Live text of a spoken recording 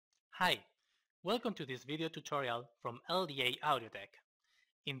Hi, welcome to this video tutorial from LDA AudioTech.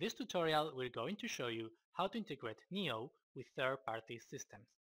 In this tutorial we're going to show you how to integrate NEO with third-party systems.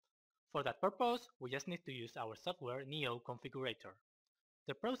 For that purpose we just need to use our software NEO Configurator.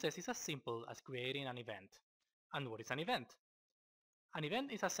 The process is as simple as creating an event. And what is an event? An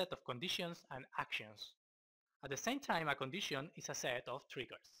event is a set of conditions and actions. At the same time, a condition is a set of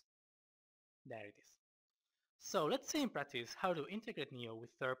triggers. There it is. So let's see in practice how to integrate NEO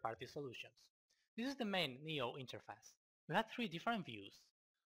with third-party solutions. This is the main NEO interface. We have three different views: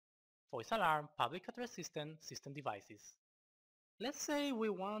 voice alarm, public address system, system devices. Let's say we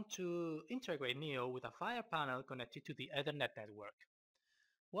want to integrate NEO with a fire panel connected to the Ethernet network.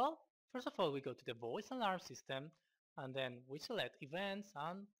 Well, first of all we go to the voice alarm system and then we select events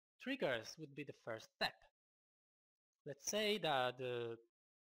and triggers would be the first step. Let's say that the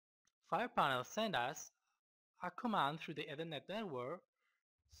fire panel sends us a command through the Ethernet network,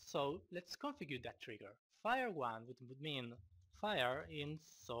 so let's configure that trigger. Fire 1 would mean fire in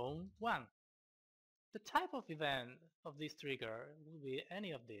zone 1. The type of event of this trigger will be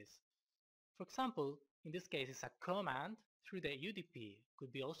any of these. For example, in this case it's a command through the UDP,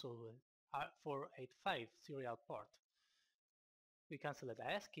 could be also a 485 serial port. We can select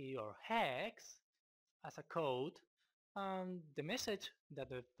ASCII or hex as a code, and the message that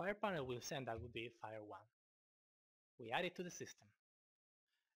the fire panel will send that would be fire 1. We add it to the system.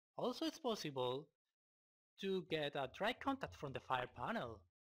 Also, it's possible to get a dry contact from the fire panel.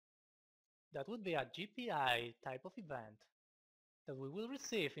 That would be a GPI type of event that we will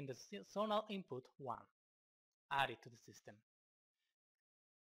receive in the zonal input 1. Add it to the system.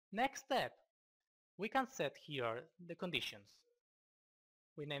 Next step, we can set here the conditions.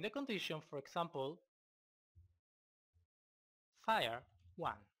 We name the condition, for example, fire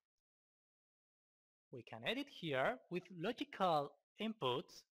 1. We can edit here with logical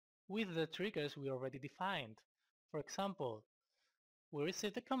inputs with the triggers we already defined. For example, we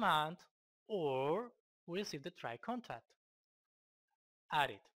receive the command or we receive the try contact.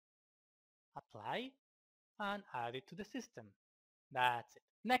 Add it, apply, and add it to the system. That's it.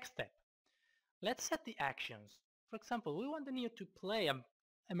 Next step. Let's set the actions. For example, we want the NEO to play an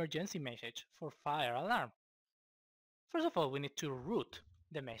emergency message for fire alarm. First of all, we need to route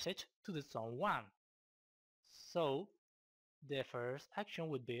the message to the zone 1. So the first action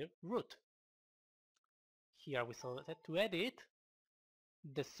would be route. Here we select to edit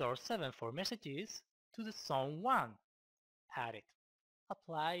the source 7 for messages to the zone 1. Add it,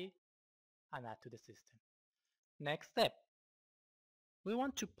 apply, and add to the system. Next step. We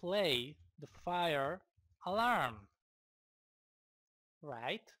want to play the fire alarm.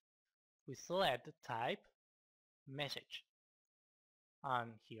 Right? We select the type message.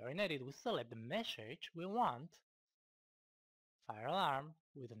 And here in edit we select the message we want, fire alarm,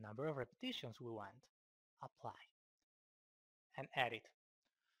 with the number of repetitions we want, apply, and edit.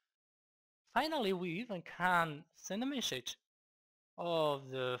 Finally, we even can send a message of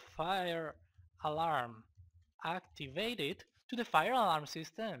the fire alarm activated to the fire alarm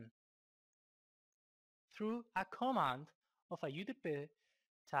system through a command of a UDP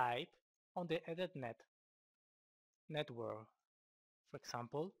type on the Ethernet network. For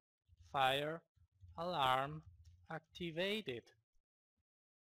example, fire alarm activated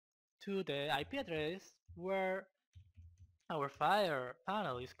to the IP address where our fire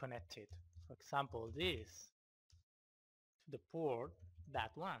panel is connected. For example, this to the port,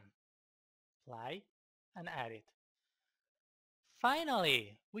 that one. Apply and add it.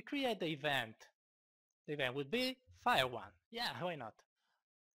 Finally, we create the event. The event would be fire 1. Yeah, why not?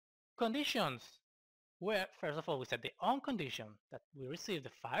 Conditions. Where first of all we set the on condition that we receive the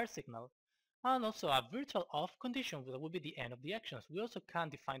fire signal, and also a virtual off condition that will be the end of the actions. We also can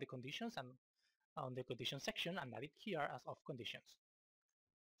define the conditions and on the condition section and add it here as off conditions.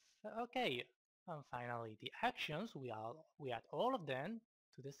 Okay, and finally the actions, we add all of them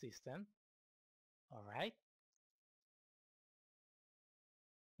to the system. Alright,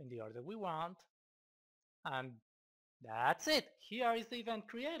 in the order we want, and that's it. Here is the event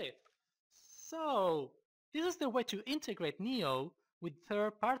created. So, this is the way to integrate NEO with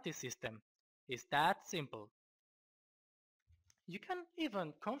third-party system. It's that simple. You can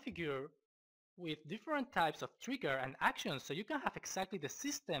even configure with different types of trigger and actions so you can have exactly the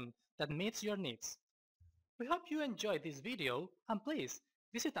system that meets your needs. We hope you enjoyed this video, and please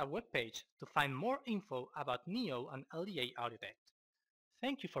visit our webpage to find more info about NEO and LDA AudioTech.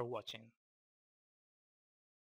 Thank you for watching.